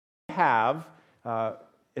have,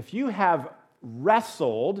 if you have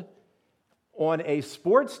wrestled on a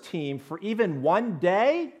sports team for even one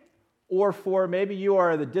day, or for maybe you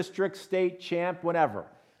are the district, state champ, whatever.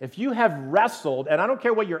 If you have wrestled, and I don't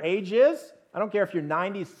care what your age is, I don't care if you're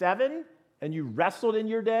 97 and you wrestled in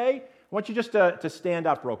your day, I want you just to stand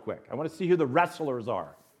up real quick. I want to see who the wrestlers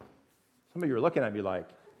are. Some of you are looking at me like,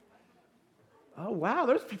 oh, wow,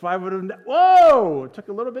 there's people I would have... Whoa! It took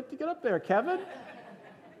a little bit to get up there, Kevin.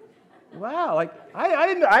 Wow, like,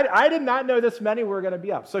 I did not know this many were going to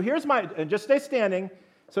be up. So here's my... And just stay standing.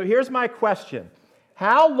 So here's my question.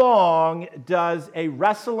 How long does a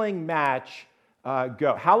wrestling match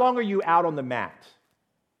go? How long are you out on the mat?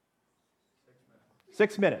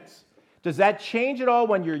 6 minutes. Does that change at all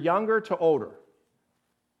when you're younger to older?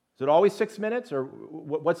 Is it always 6 minutes, or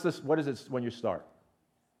what is it when you start?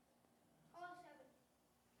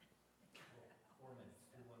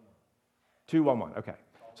 2-1-1. Okay.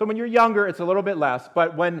 So when you're younger, it's a little bit less,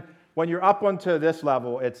 but when you're up onto this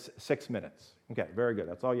level, it's 6 minutes. Okay, very good.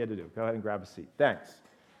 That's all you had to do. Go ahead and grab a seat. Thanks.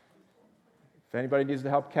 If anybody needs to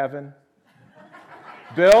help Kevin,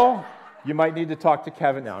 Bill, you might need to talk to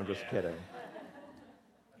Kevin. No, I'm just kidding.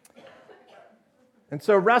 And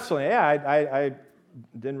so wrestling, I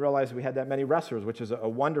didn't realize we had that many wrestlers, which is a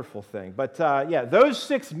wonderful thing. But those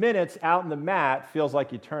 6 minutes out in the mat feels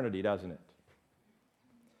like eternity, doesn't it?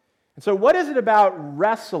 And so what is it about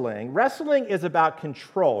wrestling? Wrestling is about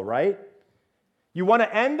control, right? You want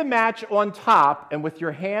to end the match on top and with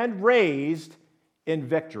your hand raised in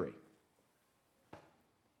victory.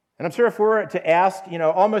 And I'm sure if we were to ask,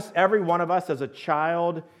 almost every one of us as a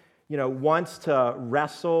child, wants to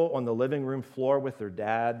wrestle on the living room floor with their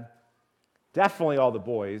dad. Definitely all the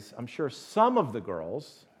boys. I'm sure some of the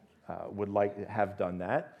girls would like to have done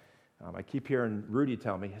that. I keep hearing Rudy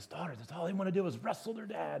tell me, his daughters, that's all they want to do is wrestle their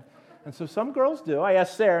dad. And so some girls do. I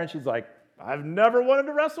asked Sarah, and she's like, I've never wanted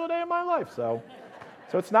to wrestle a day in my life. So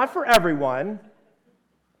it's not for everyone.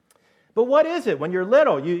 But what is it when you're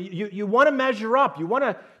little? You want to measure up. You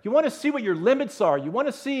want to see what your limits are. You want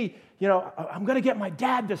to see, I'm going to get my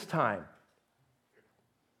dad this time.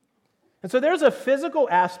 And so there's a physical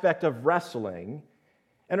aspect of wrestling.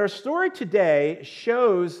 And our story today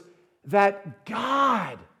shows that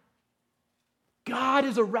God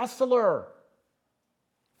is a wrestler.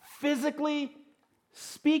 Physically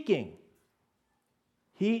speaking,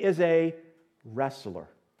 he is a wrestler.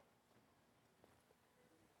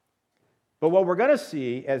 But what we're going to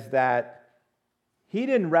see is that he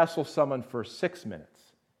didn't wrestle someone for 6 minutes.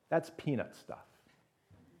 That's peanut stuff.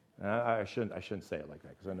 I shouldn't say it like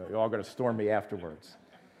that because I know you're all going to storm me afterwards.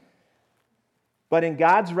 But in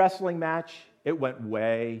God's wrestling match, it went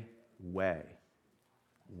way, way,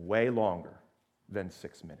 way longer than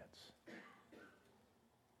 6 minutes.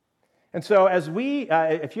 And so as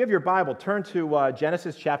if you have your Bible, turn to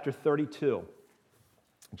Genesis chapter 32.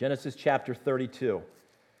 Genesis chapter 32.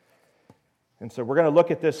 And so we're going to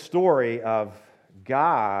look at this story of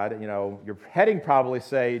God. Your heading probably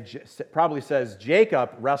says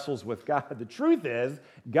Jacob wrestles with God. The truth is,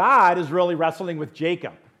 God is really wrestling with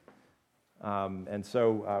Jacob. And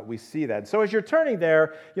so we see that. So as you're turning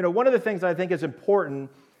there, one of the things I think is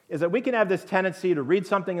important is that we can have this tendency to read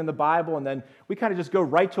something in the Bible and then we kind of just go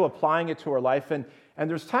right to applying it to our life. And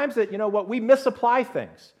there's times that, we misapply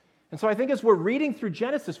things. And so I think as we're reading through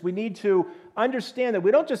Genesis, we need to understand that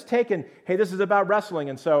we don't just take hey, this is about wrestling.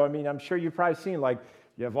 And so, I'm sure you've probably seen,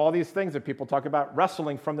 you have all these things that people talk about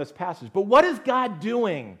wrestling from this passage. But what is God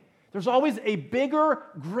doing? There's always a bigger,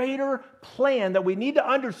 greater plan that we need to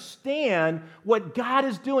understand what God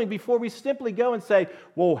is doing before we simply go and say,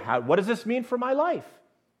 well, what does this mean for my life?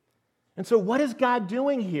 And so what is God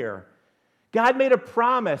doing here? God made a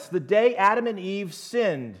promise the day Adam and Eve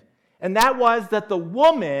sinned, and that was that the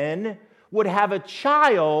woman would have a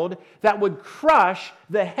child that would crush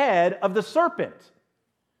the head of the serpent.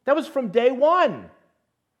 That was from day one.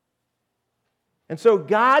 And so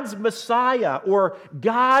God's Messiah or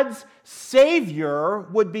God's Savior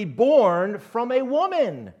would be born from a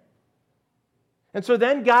woman. And so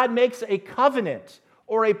then God makes a covenant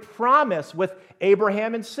or a promise with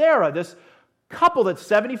Abraham and Sarah, this couple that's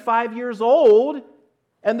 75 years old,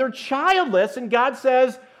 and they're childless, and God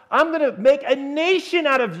says, I'm going to make a nation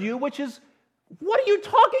out of you, which is, what are you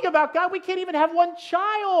talking about, God? We can't even have one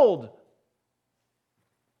child.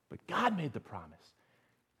 But God made the promise.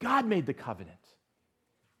 God made the covenant.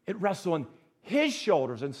 It rests on his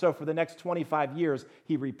shoulders, and so for the next 25 years,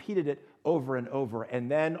 he repeated it over and over,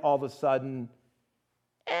 and then all of a sudden,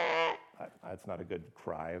 that's not a good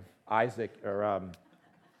cry of Isaac, or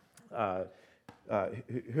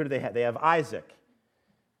who do they have? They have Isaac.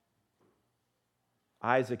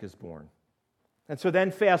 Isaac is born. And so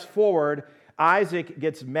then fast forward, Isaac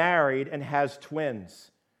gets married and has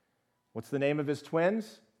twins. What's the name of his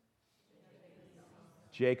twins?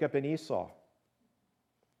 Jacob and Esau.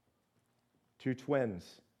 Two twins.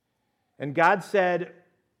 And God said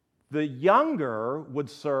the younger would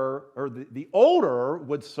serve, or the older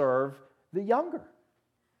would serve the younger.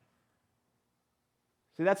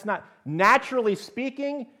 See, that's not, naturally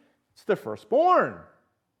speaking, it's the firstborn.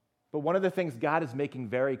 But one of the things God is making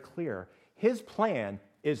very clear, his plan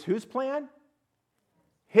is whose plan?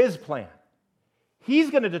 His plan. He's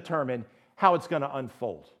going to determine how it's going to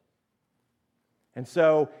unfold. And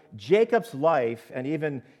so Jacob's life, and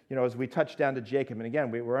even, as we touch down to Jacob, and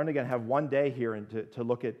again, we're only going to have one day here to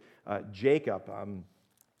look at Jacob.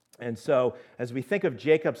 And so as we think of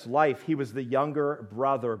Jacob's life, he was the younger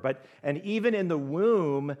brother. And even in the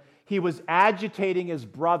womb, he was agitating his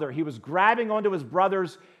brother. He was grabbing onto his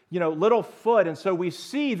brother's, little foot. And so we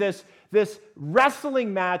see this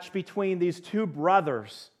wrestling match between these two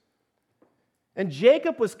brothers. And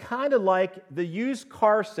Jacob was kind of like the used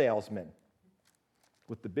car salesman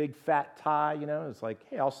with the big fat tie, it's like,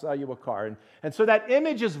 hey, I'll sell you a car. And so that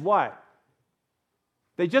image is what?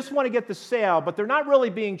 They just want to get the sale, but they're not really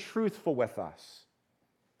being truthful with us.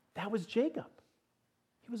 That was Jacob.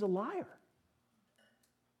 He was a liar.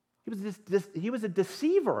 He was a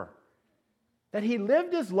deceiver. That he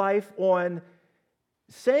lived his life on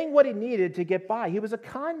saying what he needed to get by. He was a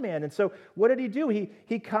con man. And so what did he do?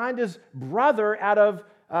 He conned his brother out of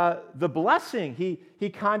the blessing. He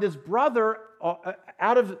conned his brother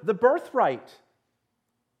out of the birthright.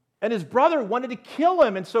 And his brother wanted to kill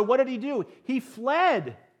him. And so what did he do? He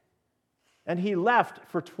fled. And he left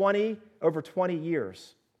for over 20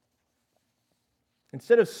 years.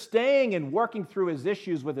 Instead of staying and working through his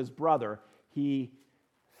issues with his brother, he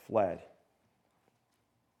fled.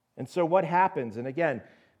 And so what happens? And again,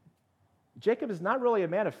 Jacob is not really a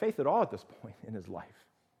man of faith at all at this point in his life.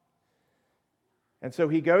 And so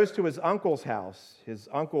he goes to his uncle's house. His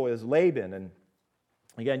uncle is Laban. And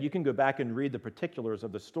again, you can go back and read the particulars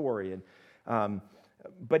of the story.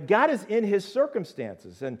 But God is in his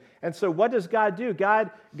circumstances. And so what does God do?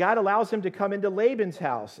 God allows him to come into Laban's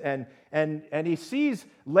house. And he sees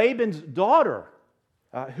Laban's daughter,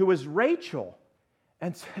 who is Rachel,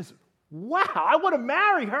 and says, wow, I want to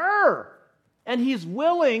marry her. And he's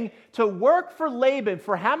willing to work for Laban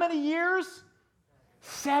for how many years?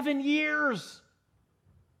 7 years.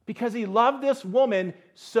 Because he loved this woman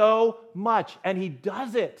so much. And he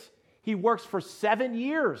does it. He works for 7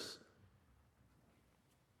 years.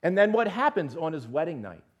 And then what happens on his wedding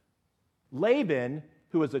night? Laban,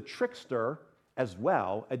 who is a trickster as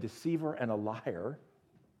well, a deceiver and a liar.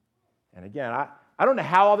 And again, I don't know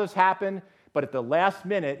how all this happened, but at the last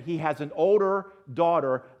minute, he has an older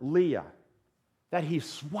daughter, Leah, that he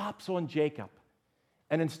swaps on Jacob.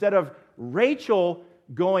 And instead of Rachel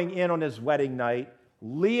going in on his wedding night,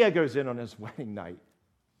 Leah goes in on his wedding night.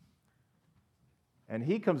 And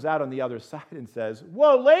he comes out on the other side and says,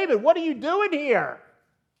 whoa, Laban, what are you doing here?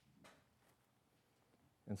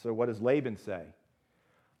 And so what does Laban say?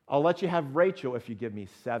 I'll let you have Rachel if you give me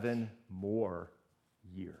 7 more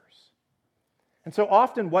years. And so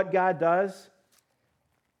often what God does,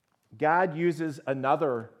 God uses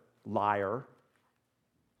another liar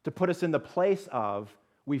to put us in the place of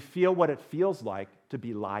we feel what it feels like to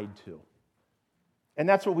be lied to. And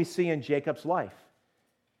that's what we see in Jacob's life.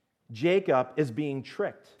 Jacob is being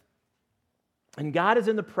tricked. And God is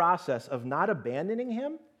in the process of not abandoning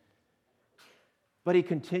him, but he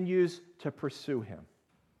continues to pursue him.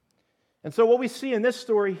 And so what we see in this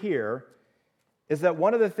story here is that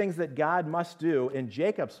one of the things that God must do in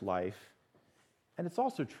Jacob's life, and it's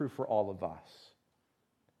also true for all of us,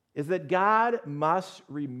 is that God must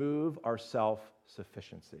remove our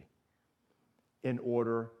self-sufficiency in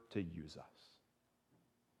order to use us.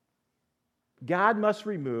 God must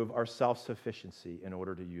remove our self-sufficiency in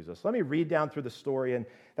order to use us. Let me read down through the story, and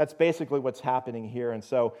that's basically what's happening here. And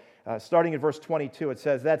so, starting in verse 22, it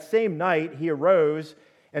says, that same night he arose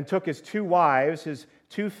and took his 2 wives, his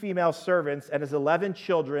 2 female servants, and his 11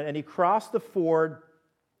 children, and he crossed the ford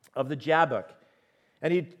of the Jabbok.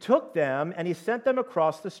 And he took them, and he sent them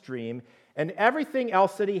across the stream, and everything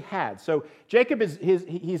else that he had. So Jacob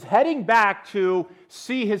he's heading back to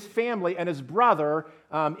see his family and his brother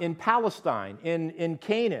in Palestine, in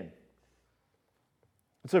Canaan.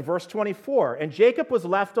 So verse 24, and Jacob was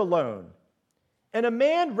left alone, and a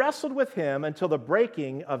man wrestled with him until the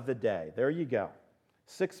breaking of the day. There you go.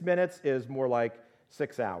 6 minutes is more like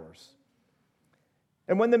 6 hours.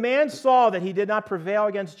 And when the man saw that he did not prevail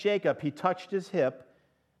against Jacob, he touched his hip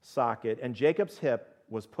socket, and Jacob's hip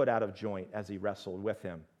was put out of joint as he wrestled with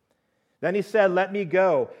him. Then he said, "Let me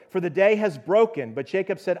go, for the day has broken." But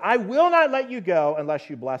Jacob said, "I will not let you go unless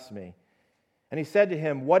you bless me." And he said to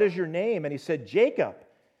him, "What is your name?" And he said, "Jacob."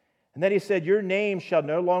 And then he said, "Your name shall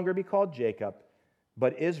no longer be called Jacob,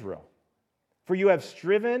 but Israel. For you have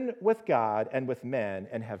striven with God and with men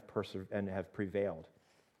and have prevailed."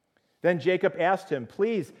 Then Jacob asked him,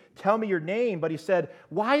 "Please tell me your name." But he said,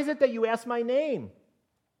 "Why is it that you ask my name?"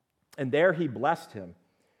 And there he blessed him.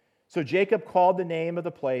 So Jacob called the name of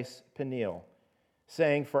the place Peniel,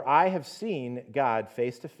 saying, "For I have seen God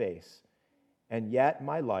face to face, and yet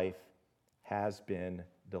my life has been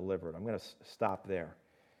delivered." I'm going to stop there.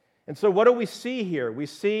 And so what do we see here? We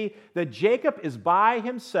see that Jacob is by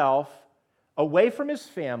himself, away from his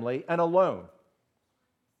family, and alone.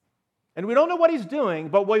 And we don't know what he's doing,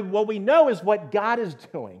 but what we know is what God is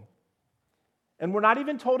doing. And we're not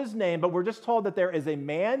even told his name, but we're just told that there is a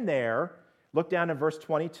man there. Look down in verse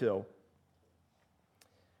 22.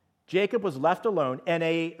 Jacob was left alone, and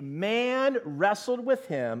a man wrestled with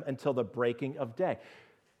him until the breaking of day.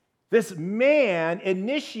 This man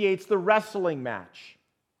initiates the wrestling match.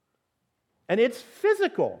 And it's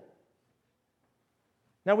physical.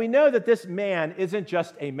 Now we know that this man isn't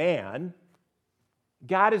just a man.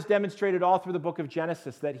 God has demonstrated all through the book of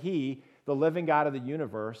Genesis that he, the living God of the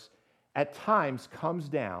universe, at times comes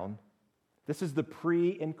down. This is the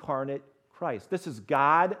pre-incarnate Christ. This is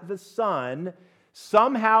God the Son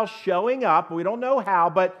somehow showing up. We don't know how,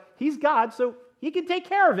 but he's God, so he can take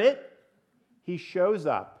care of it. He shows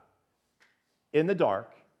up in the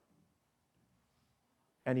dark,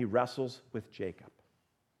 and he wrestles with Jacob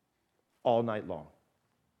all night long.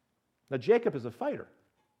 Now, Jacob is a fighter.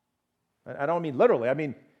 I don't mean literally. I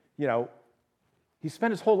mean, he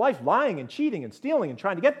spent his whole life lying and cheating and stealing and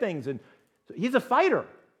trying to get things, and so he's a fighter.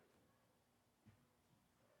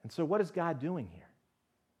 And so what is God doing here?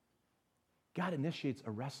 God initiates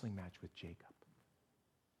a wrestling match with Jacob.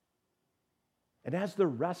 And as they're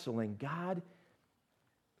wrestling, God,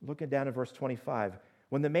 looking down at verse 25,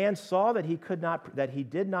 when the man saw that he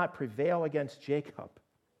did not prevail against Jacob,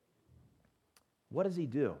 what does he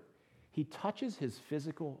do? He touches his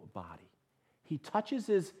physical body. He touches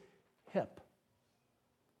his hip.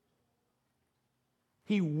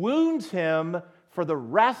 He wounds him for the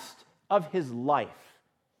rest of his life.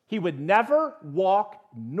 He would never walk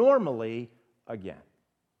normally again.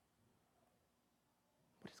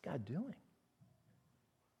 What is God doing?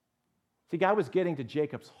 See, God was getting to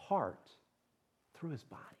Jacob's heart through his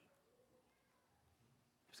body.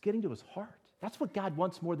 He was getting to his heart. That's what God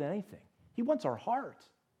wants more than anything. He wants our heart.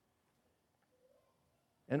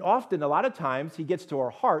 And often, a lot of times, he gets to our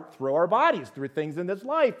heart through our bodies, through things in this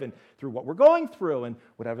life, and through what we're going through, and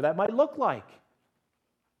whatever that might look like.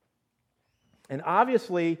 And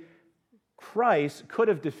obviously, Christ could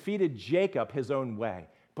have defeated Jacob his own way,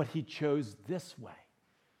 but he chose this way,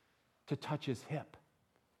 to touch his hip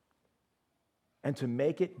and to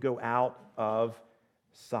make it go out of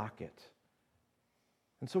socket.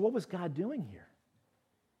 And so what was God doing here?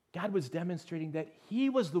 God was demonstrating that he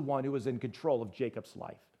was the one who was in control of Jacob's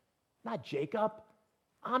life. Not Jacob.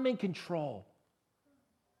 I'm in control.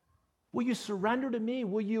 Will you surrender to me?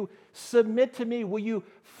 Will you submit to me? Will you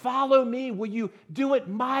follow me? Will you do it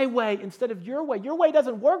my way instead of your way? Your way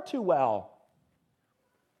doesn't work too well.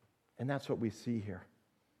 And that's what we see here.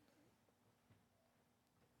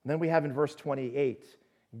 And then we have in verse 28,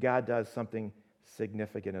 God does something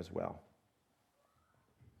significant as well.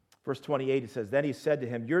 Verse 28, it says, "Then he said to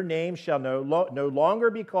him, your name shall no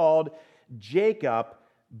longer be called Jacob,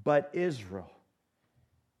 but Israel."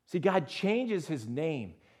 See, God changes his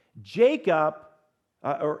name. Jacob,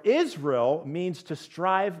 or Israel, means to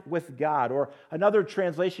strive with God. Or another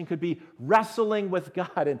translation could be wrestling with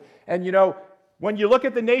God. And when you look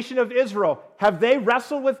at the nation of Israel, have they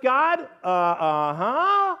wrestled with God?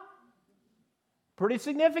 Pretty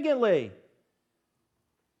significantly.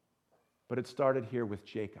 But it started here with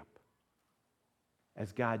Jacob,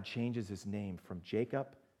 as God changes his name from Jacob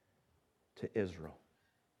to Israel.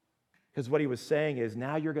 Because what he was saying is,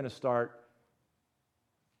 now you're going to start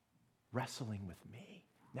wrestling with me.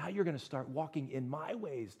 Now you're going to start walking in my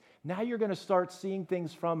ways. Now you're going to start seeing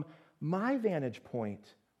things from my vantage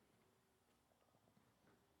point.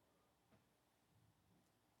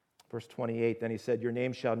 Verse 28, then he said, your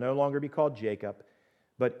name shall no longer be called Jacob,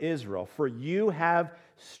 but Israel, for you have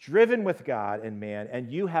striven with God and man,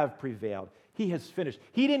 and you have prevailed. He has finished.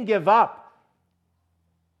 He didn't give up.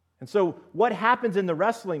 And so what happens in the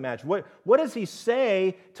wrestling match? What does he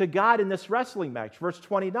say to God in this wrestling match? Verse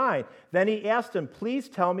 29, then he asked him, please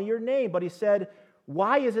tell me your name. But he said,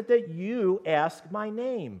 why is it that you ask my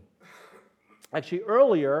name? Actually,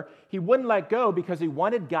 earlier, he wouldn't let go because he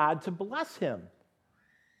wanted God to bless him.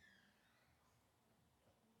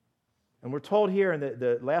 And we're told here in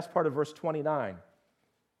the last part of verse 29,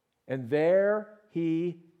 and there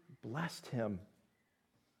he blessed him.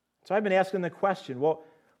 So I've been asking the question, well,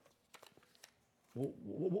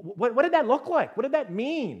 what did that look like? What did that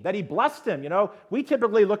mean, that he blessed him? We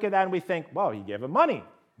typically look at that and we think, well, he gave him money.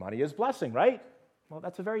 Money is blessing, right? Well,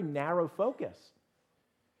 that's a very narrow focus.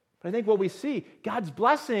 But I think what we see, God's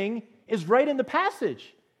blessing is right in the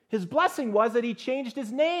passage. His blessing was that he changed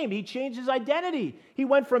his name. He changed his identity. He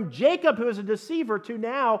went from Jacob, who is a deceiver, to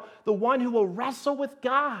now the one who will wrestle with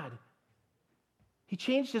God. He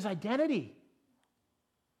changed his identity.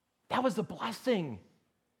 That was the blessing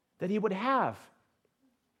that he would have.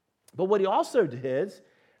 But what he also did,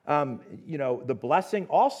 the blessing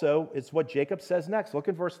also is what Jacob says next. Look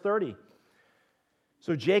at verse 30.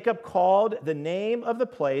 So Jacob called the name of the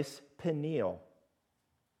place Peniel,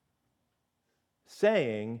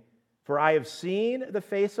 saying, for I have seen the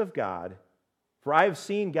face of God, for I have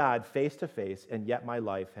seen God face to face, and yet my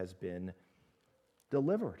life has been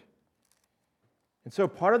delivered. And so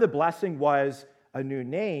part of the blessing was a new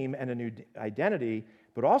name and a new identity,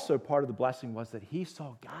 but also part of the blessing was that he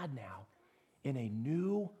saw God now in a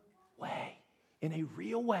new way, in a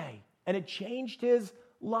real way, and it changed his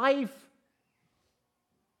life.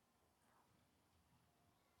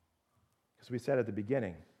 As we said at the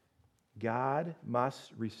beginning, God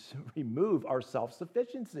must remove our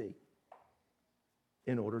self-sufficiency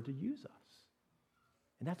in order to use us.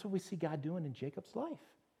 And that's what we see God doing in Jacob's life.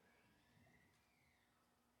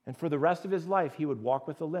 And for the rest of his life, he would walk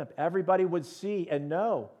with a limp. Everybody would see and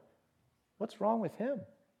know, what's wrong with him?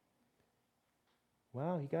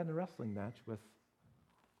 Well, he got in a wrestling match with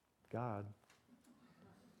God.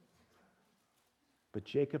 But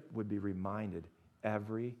Jacob would be reminded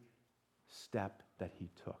every step that he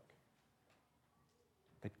took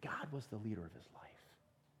that God was the leader of his life.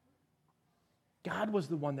 God was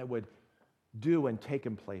the one that would do and take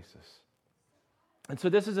him places. And so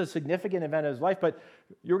this is a significant event in his life, but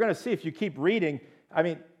you're going to see if you keep reading,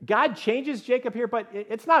 God changes Jacob here, but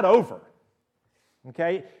it's not over.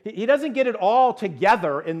 Okay? He doesn't get it all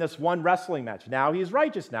together in this one wrestling match. Now he's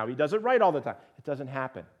righteous. Now he does it right all the time. It doesn't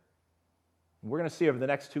happen. We're going to see over the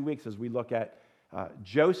next 2 weeks as we look at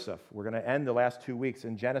Joseph. We're going to end the last 2 weeks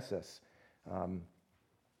in Genesis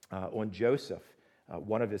on Joseph,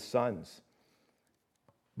 one of his sons.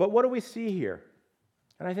 But what do we see here?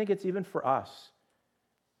 And I think it's even for us.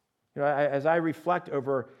 As I reflect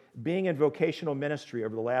over being in vocational ministry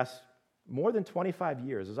over the last more than 25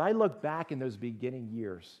 years, as I look back in those beginning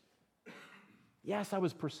years, yes, I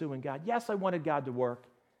was pursuing God. Yes, I wanted God to work.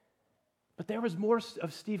 But there was more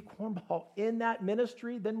of Steve Cornball in that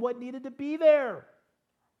ministry than what needed to be there.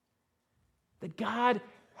 That God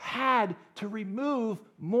had to remove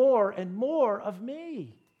more and more of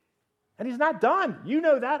me. And he's not done. You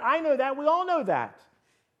know that. I know that. We all know that.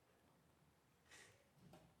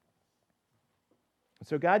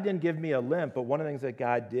 So God didn't give me a limp, but one of the things that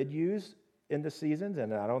God did use in the seasons,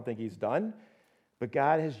 and I don't think he's done, but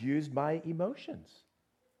God has used my emotions.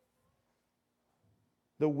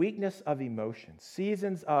 The weakness of emotion,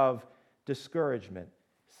 seasons of discouragement,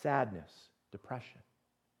 sadness, depression.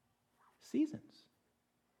 Seasons.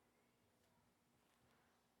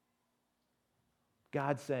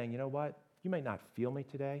 God's saying, you know what? You may not feel me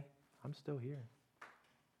today. I'm still here.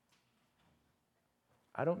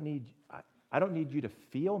 I don't need you to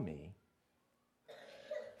feel me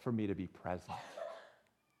for me to be present.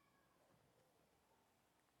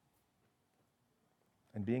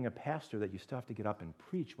 And being a pastor that you still have to get up and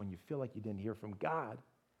preach when you feel like you didn't hear from God,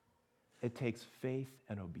 it takes faith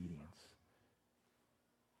and obedience.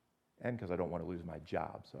 And because I don't want to lose my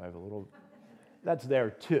job, so I have a little, that's there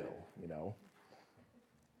too,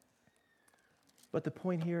 But the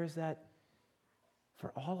point here is that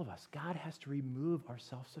for all of us, God has to remove our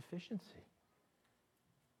self-sufficiency.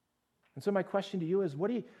 And so my question to you is,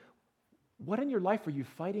 what in your life are you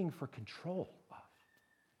fighting for control of?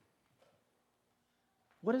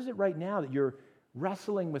 What is it right now that you're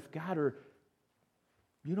wrestling with God, or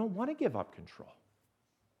you don't want to give up control?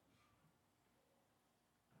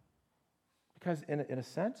 Because in a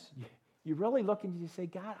sense, you really look and you say,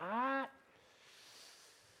 God, I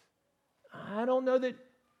don't know that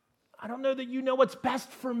you know what's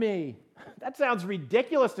best for me. That sounds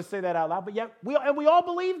ridiculous to say that out loud, but yet we all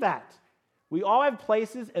believe that. We all have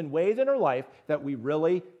places and ways in our life that we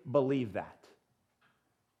really believe that.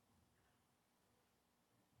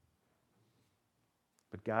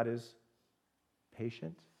 But God is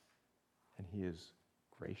patient and he is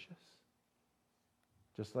gracious.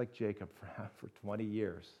 just like Jacob for 20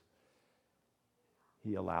 years.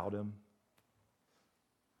 He allowed him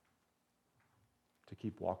to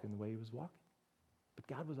keep walking the way he was walking. But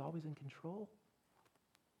God was always in control.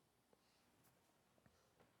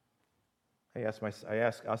 I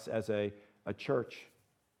ask us as a church,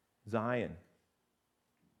 Zion.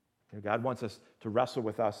 God wants us to wrestle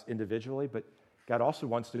with us individually, but God also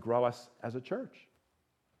wants to grow us as a church.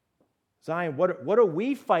 Zion, what are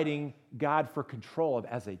we fighting God for control of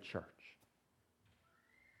as a church?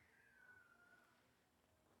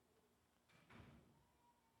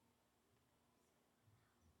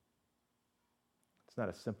 It's not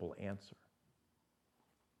a simple answer.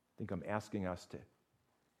 I think I'm asking us to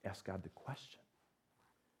ask God the question.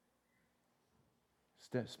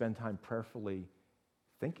 Spend time prayerfully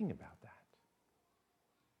thinking about that.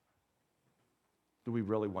 Do we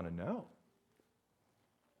really want to know?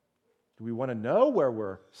 Do we want to know where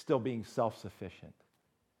we're still being self-sufficient?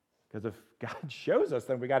 Because if God shows us,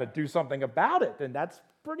 then we got to do something about it, and that's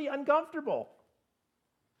pretty uncomfortable.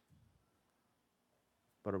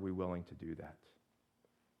 But are we willing to do that?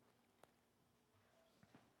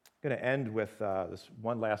 I'm going to end with this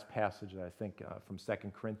one last passage that I think from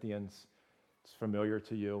 2 Corinthians. It's familiar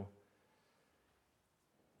to you.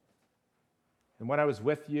 And when I was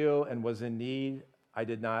with you and was in need, I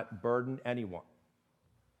did not burden anyone.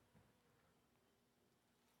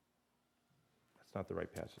 That's not the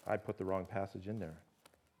right passage. I put the wrong passage in there.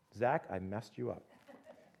 Zach, I messed you up.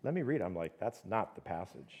 Let me read. I'm like, that's not the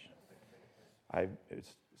passage.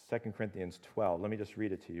 It's 2 Corinthians 12. Let me just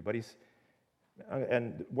read it to you. But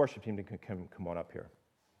and worship team can come on up here.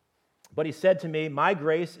 But he said to me, my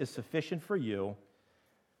grace is sufficient for you,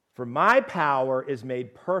 for my power is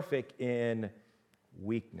made perfect in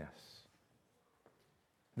weakness.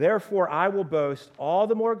 Therefore, I will boast all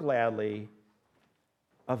the more gladly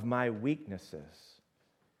of my weaknesses,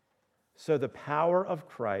 so the power of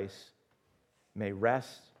Christ may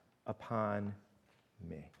rest upon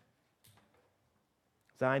me.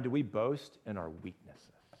 Zion, do we boast in our weaknesses?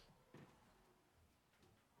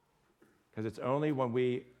 Because it's only when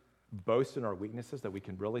we boast in our weaknesses that we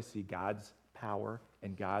can really see God's power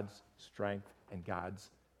and God's strength and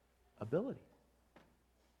God's ability.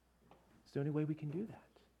 It's the only way we can do that.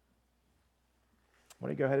 Why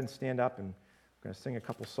don't you go ahead and stand up, and we're going to sing a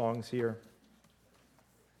couple songs here.